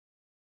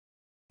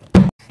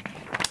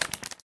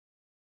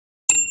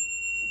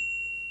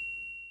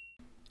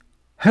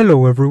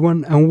Hello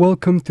everyone and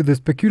welcome to the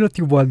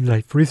Speculative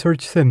Wildlife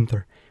Research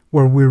Center,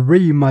 where we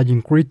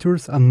reimagine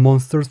creatures and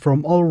monsters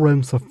from all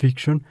realms of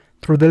fiction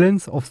through the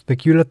lens of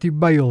speculative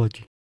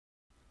biology.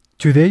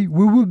 Today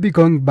we will be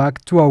going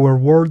back to our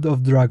world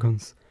of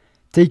dragons,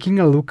 taking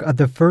a look at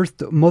the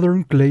first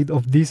modern clade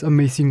of these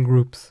amazing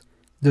groups,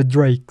 the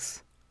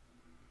drakes.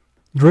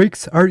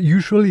 Drakes are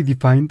usually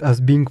defined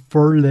as being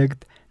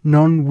four-legged,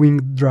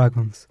 non-winged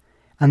dragons,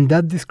 and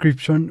that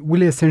description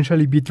will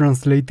essentially be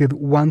translated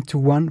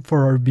one-to-one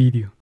for our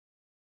video.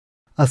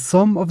 As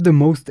some of the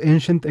most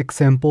ancient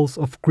examples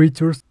of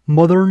creatures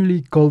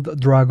modernly called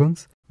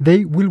dragons,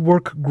 they will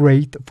work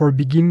great for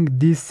beginning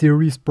this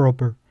series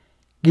proper,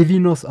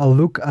 giving us a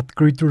look at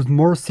creatures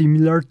more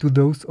similar to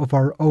those of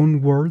our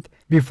own world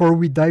before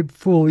we dive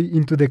fully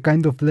into the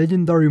kind of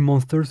legendary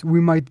monsters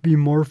we might be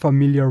more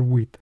familiar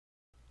with.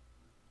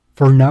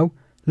 For now,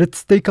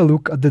 let's take a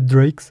look at the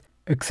drakes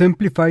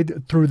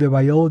exemplified through the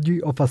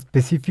biology of a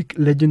specific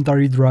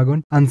legendary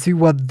dragon and see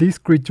what these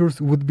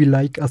creatures would be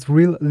like as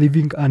real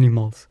living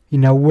animals,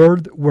 in a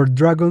world where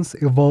dragons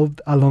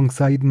evolved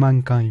alongside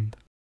mankind.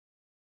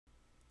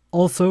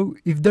 Also,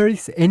 if there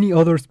is any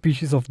other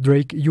species of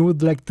drake you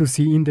would like to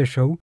see in the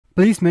show,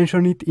 please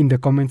mention it in the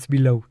comments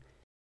below.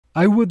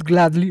 I would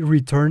gladly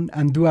return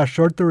and do a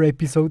shorter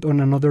episode on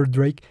another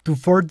drake to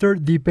further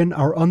deepen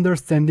our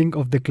understanding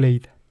of the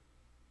clade.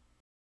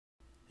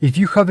 If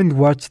you haven't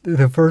watched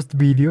the first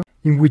video,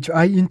 in which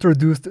I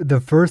introduced the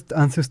first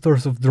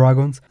ancestors of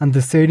dragons and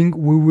the setting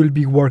we will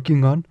be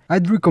working on,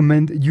 I'd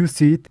recommend you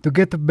see it to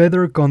get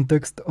better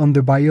context on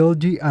the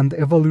biology and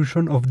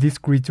evolution of these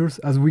creatures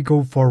as we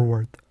go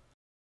forward.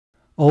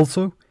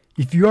 Also,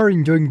 if you are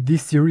enjoying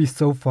this series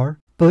so far,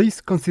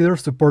 please consider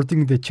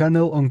supporting the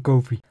channel on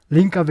Ko-fi,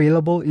 link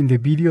available in the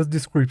video's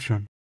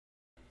description.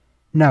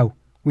 Now,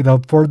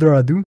 without further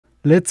ado,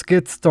 let's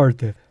get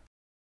started.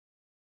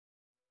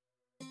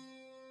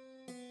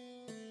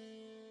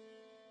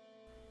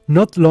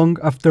 Not long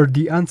after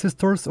the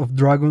ancestors of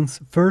dragons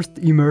first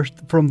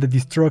emerged from the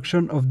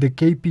destruction of the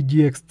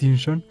KPG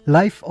extinction,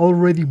 life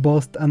already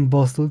buzzed and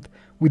bustled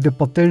with the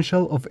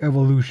potential of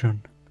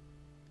evolution.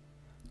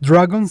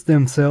 Dragons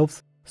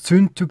themselves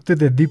soon took to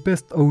the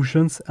deepest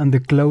oceans and the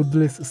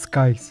cloudless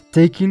skies,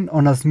 taking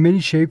on as many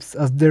shapes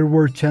as there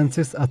were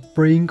chances at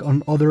preying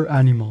on other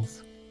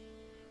animals.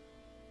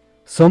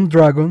 Some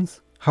dragons,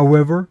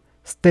 however,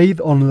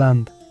 stayed on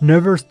land,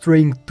 never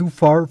straying too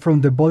far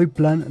from the body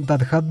plan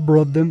that had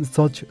brought them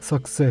such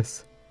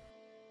success.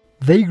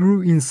 They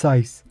grew in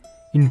size,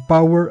 in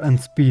power and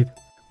speed,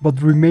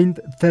 but remained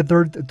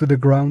tethered to the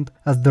ground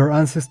as their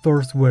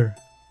ancestors were.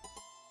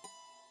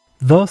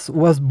 Thus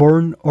was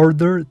born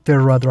Order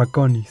Terra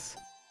Draconis,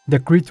 the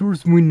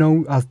creatures we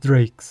know as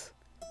drakes.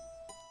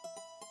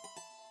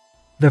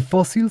 The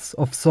fossils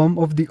of some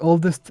of the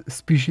oldest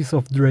species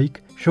of drake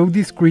show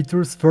these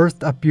creatures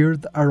first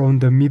appeared around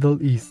the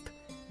Middle East,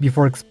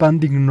 before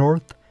expanding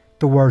north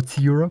towards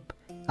Europe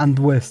and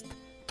west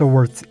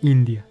towards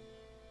India.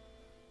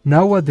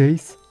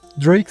 Nowadays,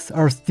 drakes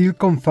are still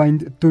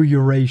confined to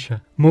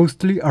Eurasia,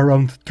 mostly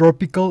around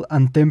tropical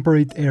and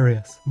temperate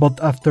areas,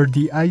 but after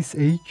the Ice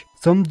Age,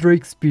 some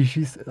drake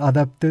species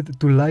adapted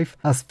to life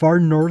as far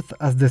north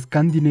as the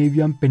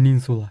Scandinavian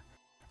peninsula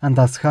and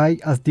as high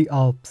as the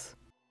Alps.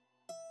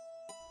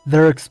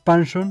 Their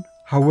expansion,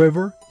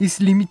 however, is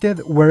limited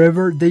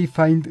wherever they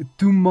find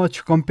too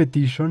much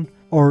competition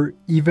or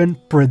even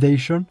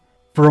predation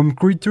from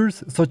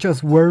creatures such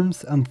as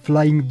worms and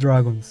flying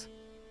dragons.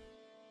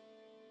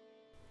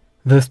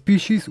 The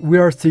species we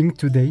are seeing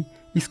today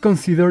is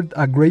considered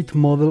a great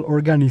model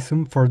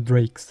organism for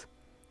drakes.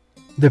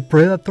 The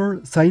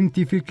predator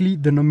scientifically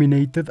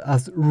denominated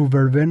as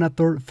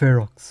Rubervenator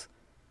ferox,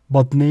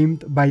 but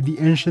named by the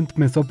ancient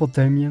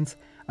Mesopotamians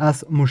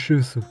as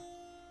Mushusu.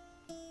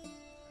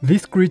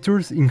 These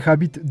creatures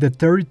inhabit the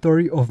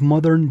territory of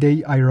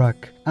modern-day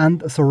Iraq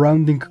and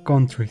surrounding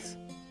countries,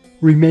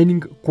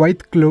 remaining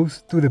quite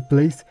close to the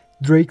place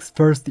drakes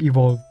first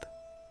evolved.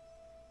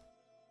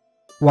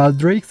 While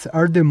drakes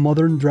are the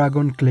modern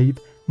dragon clade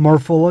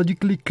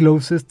morphologically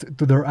closest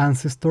to their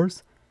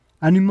ancestors,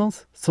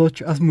 animals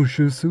such as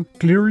Mushusu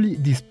clearly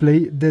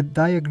display the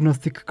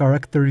diagnostic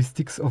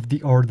characteristics of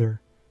the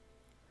order.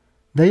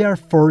 They are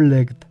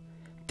four-legged,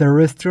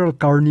 terrestrial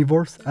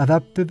carnivores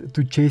adapted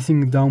to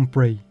chasing down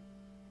prey.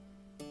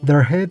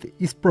 Their head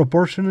is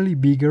proportionally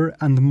bigger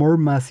and more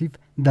massive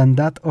than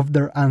that of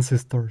their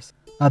ancestors,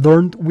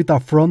 adorned with a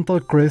frontal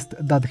crest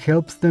that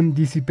helps them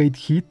dissipate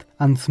heat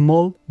and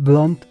small,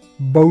 blunt,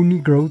 bony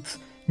growths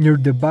near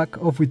the back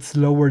of its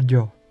lower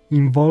jaw,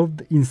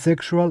 involved in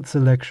sexual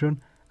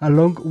selection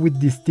along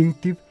with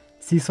distinctive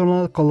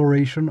seasonal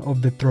coloration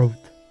of the throat.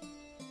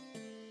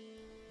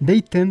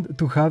 They tend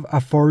to have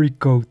a furry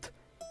coat,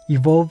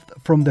 evolved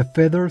from the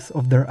feathers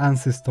of their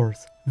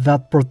ancestors,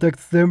 that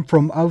protects them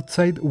from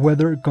outside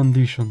weather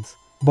conditions,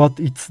 but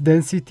its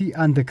density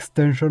and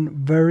extension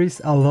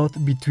varies a lot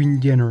between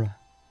genera.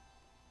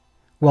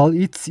 While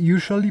it's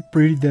usually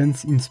pretty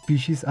dense in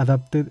species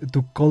adapted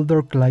to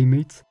colder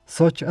climates,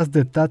 such as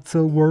the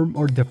tatzelworm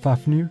or the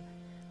fafnir,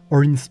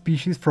 or in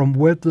species from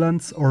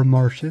wetlands or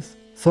marshes,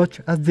 such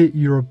as the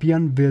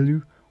European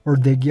belue or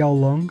the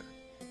giaolong.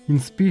 In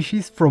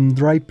species from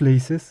dry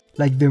places,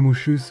 like the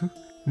mushusu,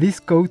 this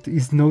coat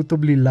is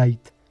notably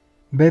light,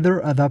 better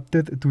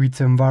adapted to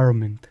its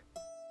environment.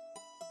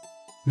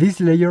 This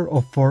layer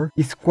of fur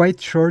is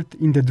quite short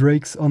in the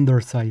drake's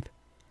underside,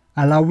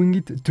 allowing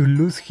it to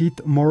lose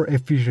heat more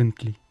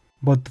efficiently,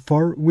 but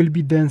fur will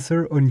be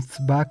denser on its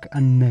back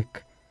and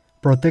neck,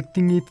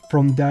 protecting it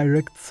from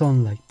direct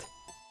sunlight.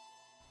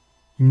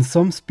 In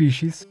some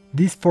species,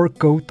 this fur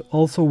coat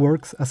also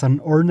works as an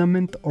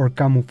ornament or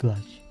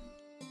camouflage.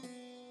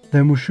 The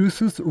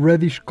mushusu's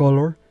reddish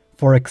color,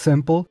 for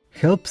example,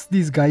 helps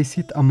disguise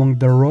it among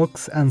the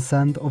rocks and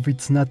sand of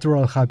its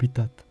natural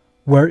habitat,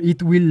 where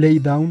it will lay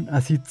down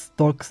as it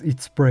stalks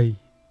its prey,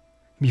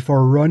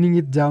 before running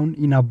it down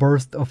in a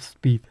burst of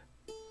speed.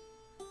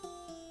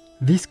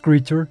 This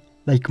creature,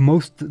 like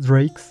most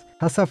drakes,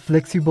 has a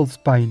flexible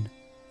spine,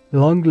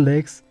 long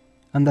legs,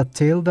 and a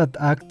tail that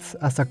acts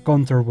as a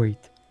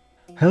counterweight,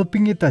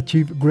 helping it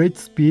achieve great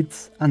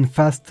speeds and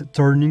fast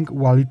turning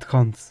while it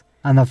hunts,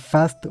 and a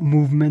fast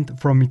movement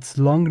from its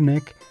long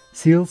neck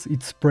seals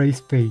its prey's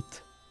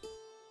fate.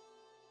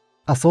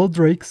 As all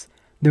drakes,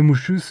 the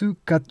mushusu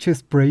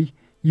catches prey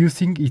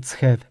using its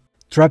head,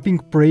 trapping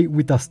prey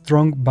with a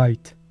strong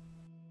bite.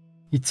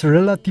 Its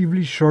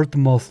relatively short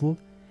muzzle,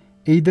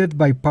 aided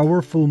by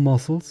powerful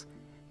muscles,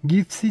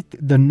 gives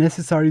it the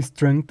necessary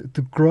strength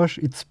to crush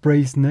its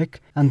prey's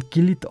neck and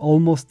kill it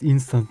almost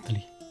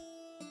instantly.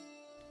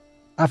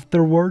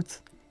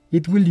 Afterwards,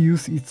 it will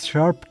use its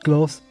sharp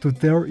claws to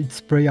tear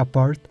its prey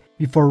apart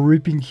before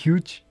ripping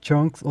huge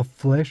chunks of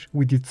flesh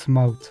with its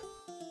mouth.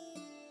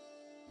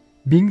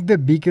 Being the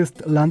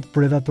biggest land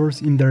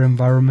predators in their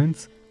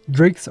environments,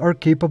 drakes are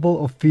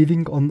capable of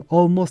feeding on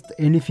almost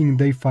anything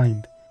they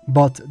find,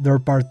 but their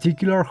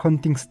particular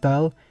hunting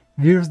style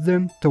veers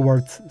them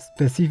towards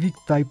specific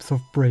types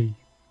of prey.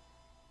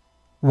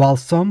 While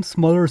some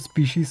smaller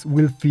species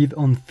will feed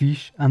on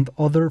fish and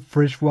other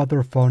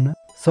freshwater fauna,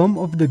 some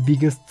of the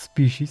biggest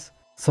species,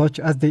 such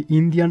as the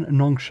Indian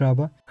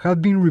nongshaba,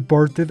 have been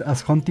reported as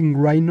hunting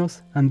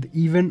rhinos and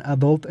even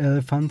adult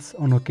elephants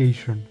on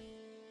occasion.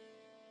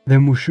 The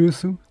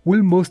mushusu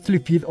will mostly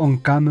feed on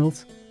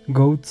camels,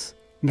 goats,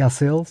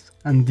 gazelles,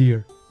 and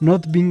deer,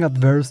 not being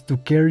adverse to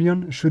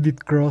carrion should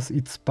it cross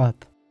its path.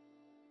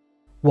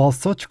 While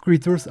such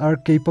creatures are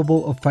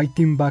capable of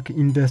fighting back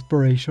in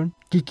desperation,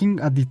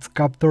 kicking at its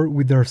captor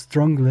with their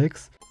strong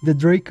legs, the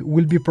drake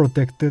will be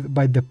protected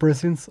by the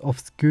presence of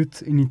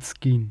scutes in its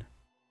skin.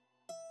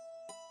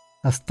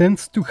 As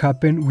tends to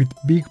happen with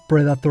big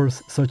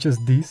predators such as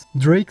these,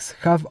 drakes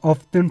have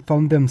often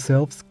found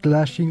themselves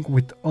clashing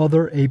with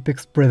other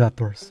apex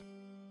predators.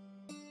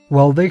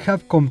 While they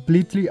have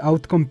completely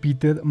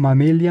outcompeted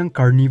mammalian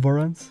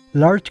carnivorans,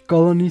 large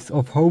colonies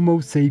of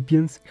Homo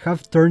sapiens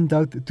have turned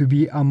out to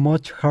be a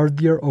much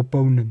hardier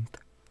opponent.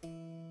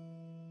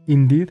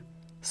 Indeed,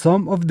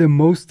 some of the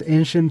most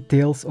ancient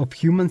tales of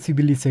human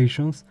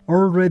civilizations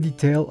already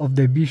tell of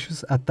the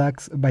vicious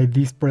attacks by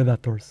these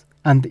predators,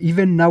 and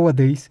even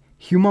nowadays,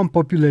 human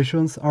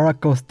populations are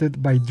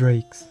accosted by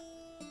drakes.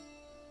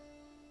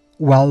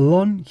 While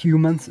lone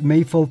humans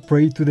may fall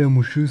prey to the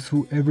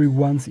mushusu every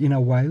once in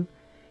a while,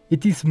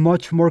 it is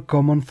much more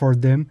common for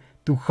them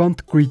to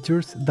hunt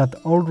creatures that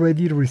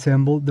already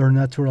resemble their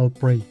natural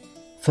prey,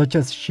 such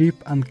as sheep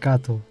and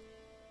cattle.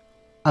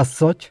 As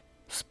such,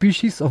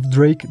 species of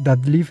drake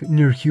that live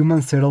near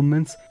human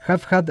settlements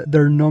have had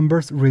their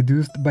numbers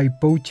reduced by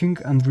poaching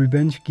and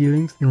revenge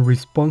killings in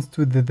response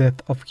to the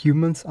death of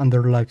humans and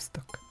their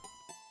livestock.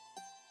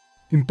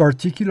 In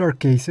particular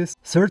cases,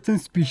 certain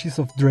species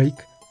of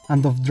drake,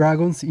 and of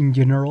dragons in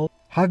general,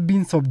 have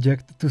been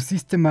subject to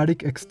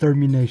systematic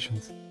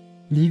exterminations,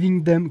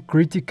 leaving them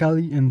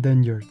critically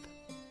endangered.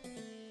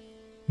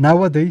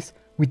 Nowadays,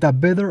 with a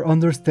better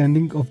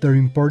understanding of their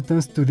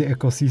importance to the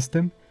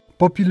ecosystem,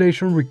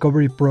 population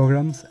recovery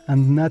programs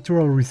and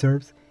natural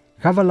reserves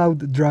have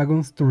allowed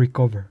dragons to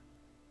recover.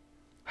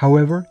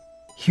 However,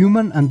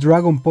 human and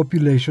dragon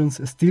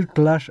populations still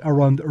clash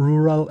around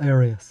rural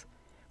areas,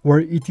 where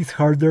it is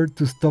harder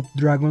to stop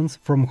dragons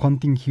from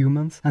hunting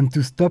humans and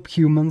to stop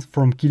humans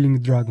from killing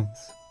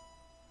dragons.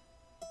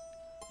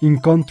 In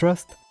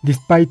contrast,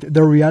 despite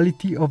the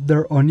reality of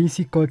their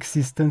uneasy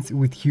coexistence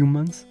with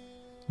humans,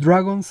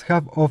 dragons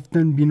have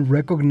often been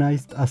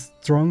recognized as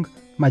strong,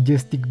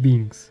 majestic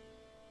beings.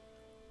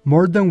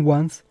 More than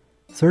once,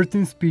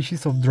 certain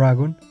species of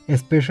dragon,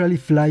 especially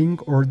flying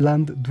or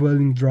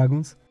land-dwelling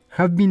dragons,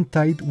 have been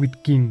tied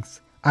with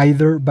kings,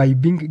 either by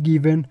being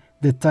given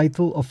the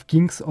title of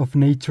kings of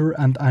nature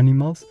and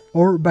animals,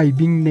 or by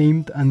being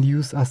named and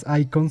used as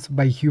icons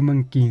by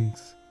human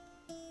kings.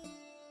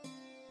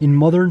 In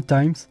modern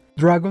times,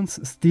 dragons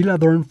still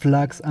adorn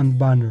flags and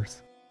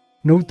banners,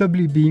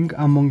 notably being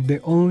among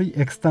the only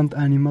extant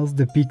animals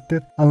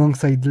depicted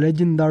alongside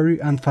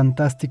legendary and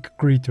fantastic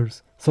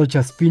creatures, such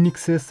as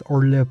phoenixes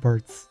or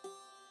leopards.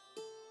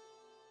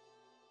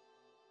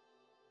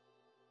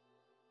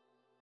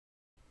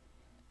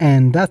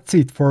 And that's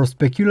it for a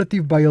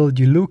speculative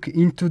biology look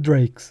into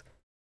drakes.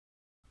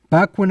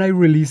 Back when I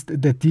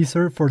released the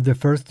teaser for the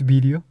first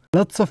video,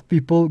 lots of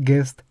people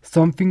guessed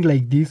something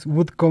like this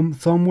would come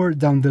somewhere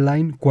down the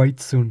line quite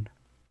soon.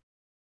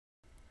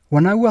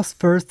 When I was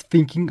first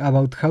thinking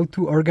about how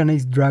to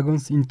organize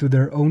dragons into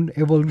their own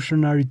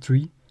evolutionary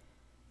tree,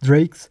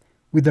 drakes,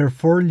 with their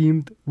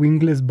four-limbed,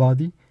 wingless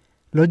body,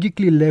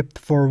 logically leapt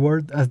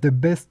forward as the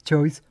best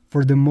choice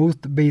for the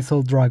most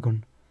basal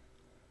dragon,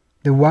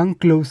 the one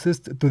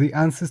closest to the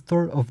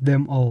ancestor of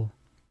them all.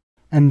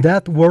 And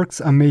that works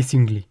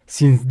amazingly,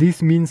 since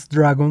this means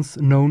dragons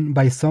known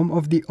by some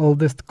of the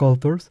oldest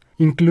cultures,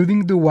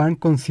 including the one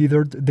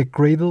considered the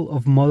cradle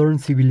of modern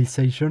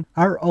civilization,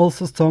 are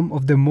also some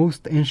of the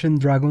most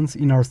ancient dragons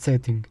in our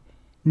setting,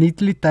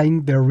 neatly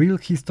tying the real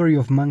history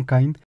of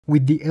mankind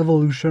with the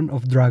evolution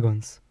of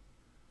dragons.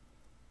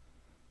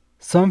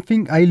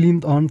 Something I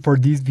leaned on for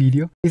this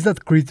video is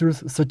that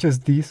creatures such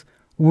as these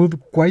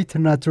would quite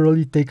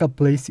naturally take a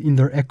place in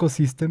their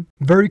ecosystem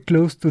very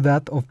close to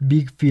that of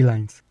big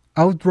felines,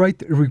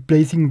 outright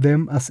replacing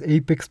them as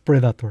apex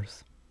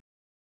predators.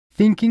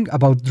 Thinking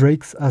about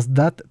drakes as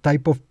that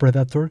type of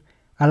predator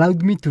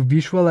allowed me to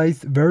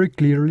visualize very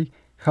clearly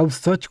how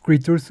such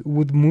creatures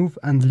would move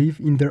and live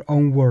in their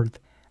own world,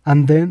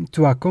 and then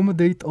to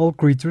accommodate all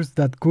creatures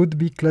that could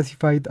be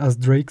classified as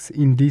drakes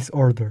in this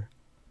order.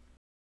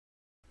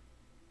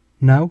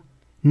 Now,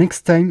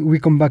 next time we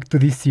come back to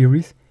this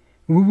series,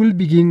 we will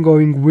begin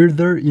going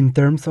weirder in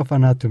terms of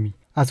anatomy,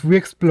 as we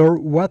explore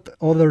what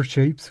other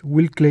shapes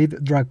will clade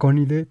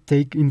Draconidae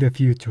take in the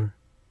future.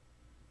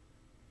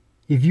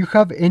 If you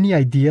have any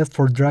ideas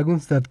for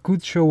dragons that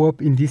could show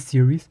up in this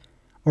series,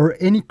 or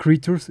any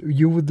creatures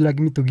you would like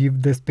me to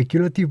give the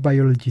speculative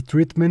biology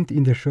treatment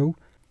in the show,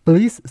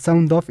 please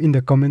sound off in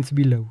the comments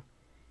below.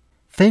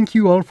 Thank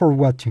you all for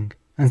watching,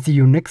 and see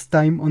you next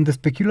time on the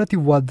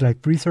Speculative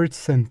Wildlife Research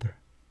Center.